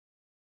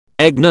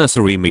Egg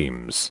Nursery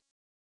memes.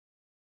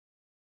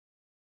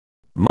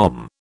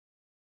 Mom.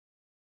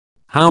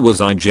 How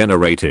was I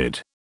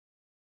generated?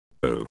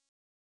 Oh.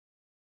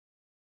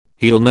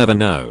 He'll never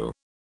know.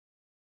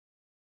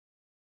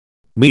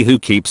 Me who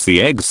keeps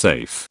the egg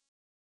safe.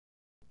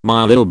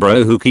 My little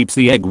bro who keeps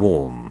the egg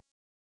warm.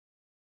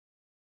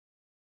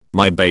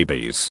 My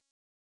babies.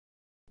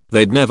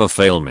 They'd never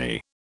fail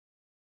me.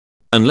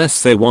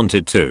 Unless they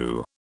wanted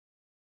to.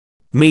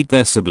 Meet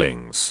their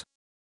siblings.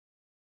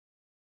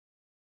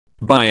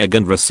 Buy egg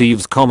and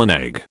receives common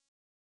egg.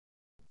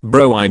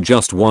 Bro, I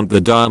just want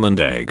the diamond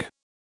egg.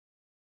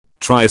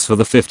 Tries for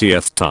the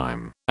 50th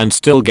time and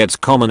still gets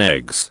common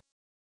eggs.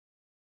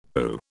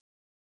 Oh.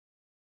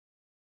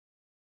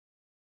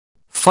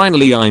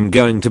 Finally I'm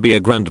going to be a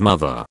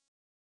grandmother.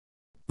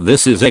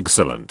 This is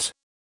excellent.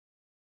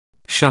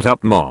 Shut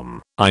up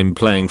mom, I'm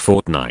playing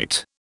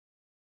Fortnite.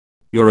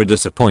 You're a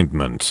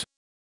disappointment.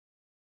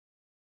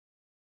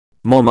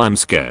 Mom, I'm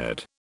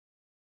scared.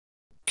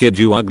 Kid,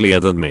 you uglier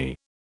than me.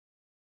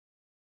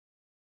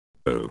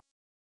 Oh.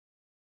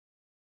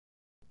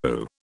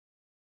 Oh.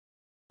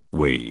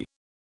 We.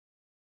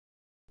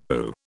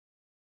 Oh.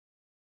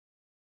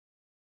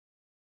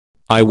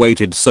 I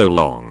waited so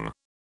long.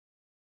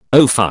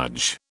 Oh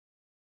fudge.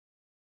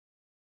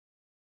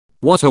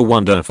 What a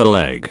wonderful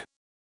egg.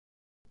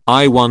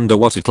 I wonder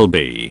what it'll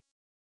be.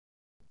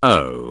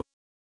 Oh.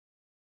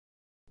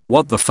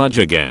 What the fudge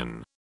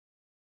again?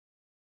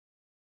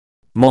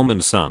 Mom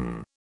and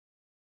son.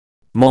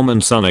 Mom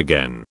and son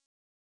again.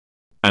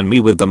 And me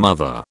with the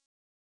mother.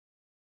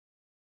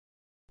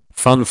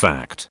 Fun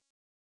fact.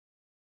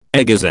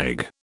 Egg is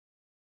egg.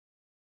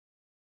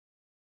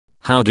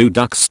 How do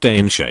ducks stay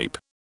in shape?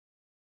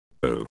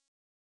 Oh.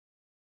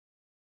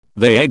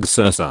 They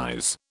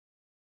exercise.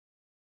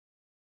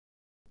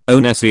 Oh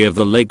Nessie of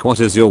the lake, what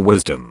is your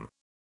wisdom?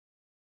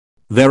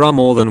 There are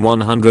more than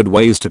 100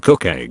 ways to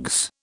cook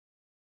eggs.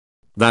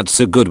 That's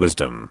a good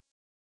wisdom.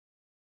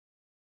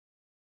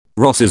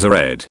 Roses are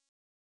red.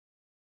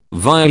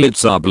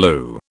 Violets are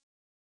blue.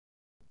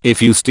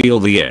 If you steal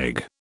the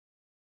egg,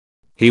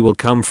 he will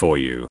come for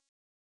you.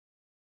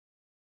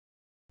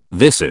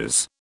 This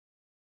is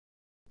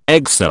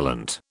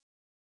Eggcellent.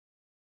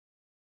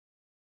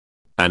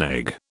 An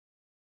egg.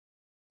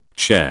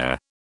 Chair.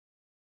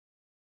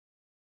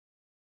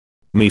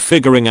 Me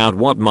figuring out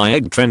what my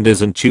egg trend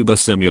is in Tuber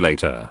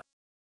Simulator.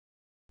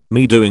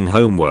 Me doing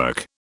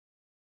homework.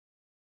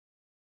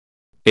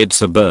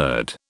 It's a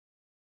bird.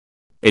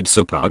 It's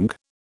a pug.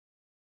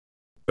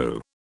 Oh.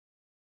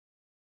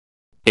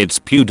 It's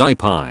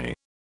PewDiePie.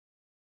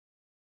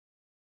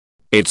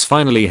 It's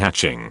finally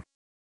hatching.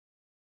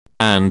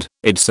 And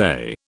it's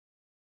a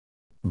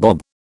Bob.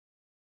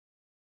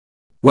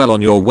 Well,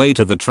 on your way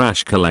to the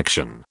trash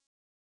collection.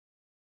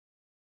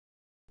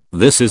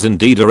 This is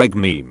indeed a egg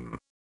meme.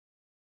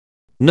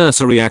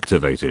 Nursery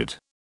activated.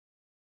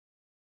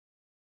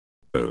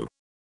 Oh.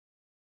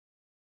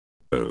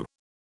 Oh.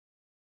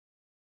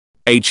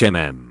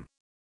 HMM.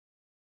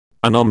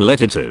 An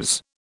omelette it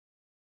is.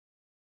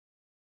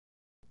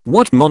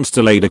 What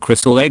monster laid a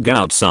crystal egg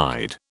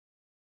outside?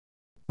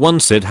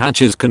 Once it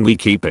hatches, can we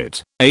keep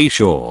it?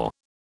 Sure.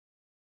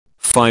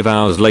 5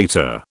 hours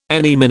later,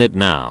 any minute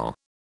now.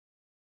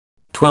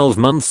 12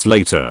 months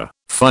later,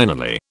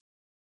 finally.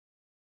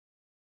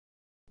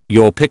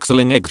 Your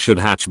pixeling egg should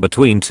hatch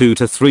between 2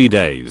 to 3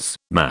 days,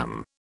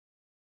 ma'am.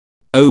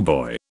 Oh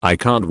boy, I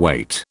can't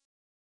wait.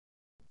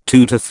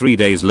 2 to 3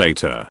 days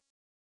later.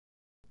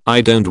 I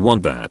don't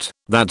want that,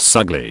 that's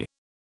ugly.